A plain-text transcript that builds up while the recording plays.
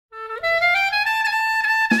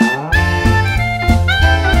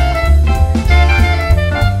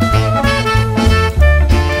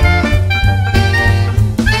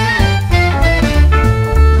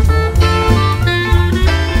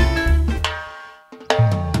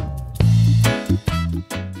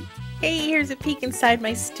here's a peek inside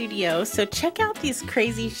my studio. So check out these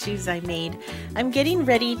crazy shoes I made. I'm getting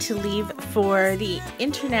ready to leave for the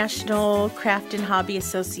International Craft and Hobby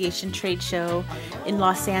Association trade show in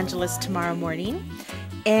Los Angeles tomorrow morning.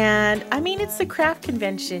 And I mean, it's the craft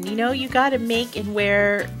convention, you know, you got to make and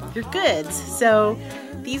wear your goods. So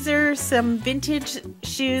these are some vintage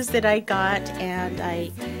shoes that I got, and I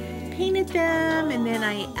painted them, and then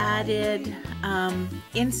I added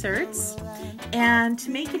inserts. And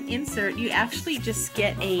to make an insert, you actually just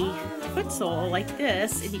get a foot sole like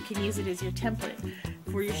this, and you can use it as your template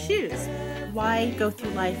for your shoes. Why go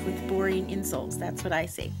through life with boring insoles? That's what I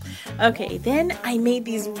say. Okay, then I made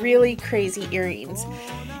these really crazy earrings,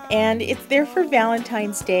 and they're for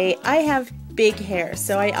Valentine's Day. I have big hair,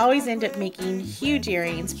 so I always end up making huge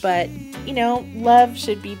earrings, but you know, love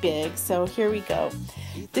should be big, so here we go.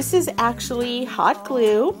 This is actually hot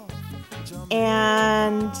glue,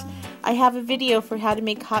 and I have a video for how to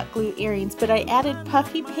make hot glue earrings, but I added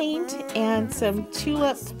puffy paint and some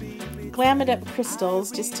tulip glam it up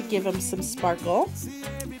crystals just to give them some sparkle.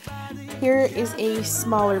 Here is a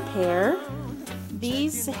smaller pair.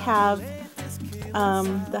 These have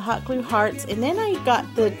the hot glue hearts, and then I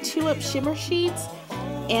got the tulip shimmer sheets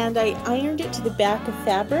and I ironed it to the back of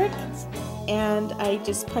fabric, and I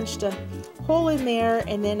just punched a hole in there,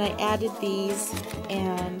 and then I added these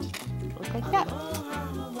and look like that.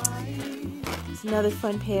 It's another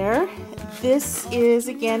fun pair. This is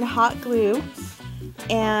again hot glue,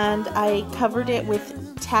 and I covered it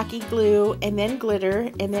with tacky glue and then glitter,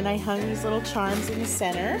 and then I hung these little charms in the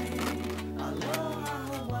center.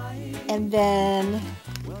 And then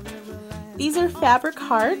these are fabric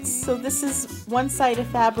hearts, so this is one side of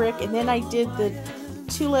fabric, and then I did the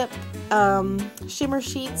tulip shimmer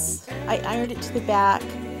sheets. I ironed it to the back.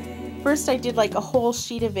 First I did like a whole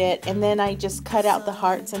sheet of it, and then I just cut out the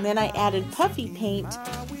hearts, and then I added puffy paint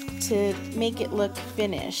to make it look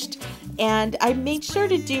finished. And I made sure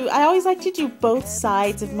to do, I always like to do both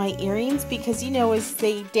sides of my earrings, because you know, as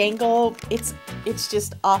they dangle, it's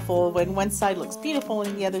just awful when one side looks beautiful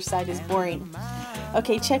and the other side is boring.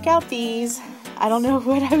 Okay, check out these. I don't know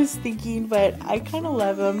what I was thinking, but I kind of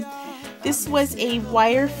love them. This was a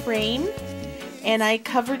wire frame, and I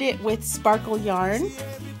covered it with sparkle yarn,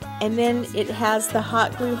 and then it has the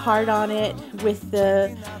hot glue heart on it with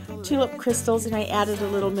the tulip crystals, and I added a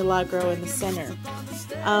little milagro in the center.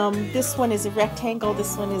 This one is a rectangle,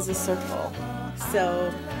 this one is a circle.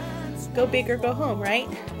 So go big or go home, right?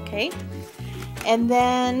 Okay. And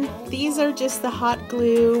then these are just the hot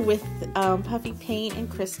glue with puffy paint and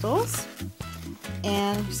crystals.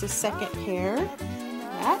 And there's a second pair.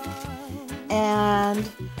 That. And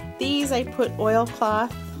these I put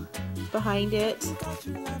oilcloth behind it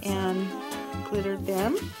and glittered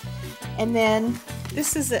them. And then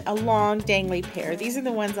this is a long dangly pair. These are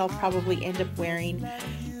the ones I'll probably end up wearing.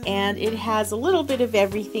 And it has a little bit of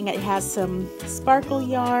everything. It has some sparkle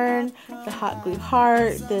yarn, the hot glue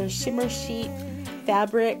heart, the shimmer sheet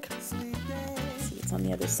fabric. Let's see, it's on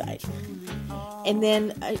the other side. And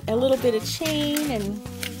then a little bit of chain, and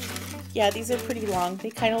yeah, these are pretty long. They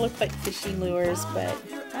kind of look like fishing lures, but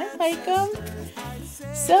I like them.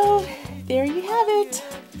 So there you have it.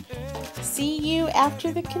 See you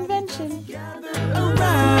after the convention.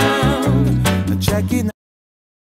 Checking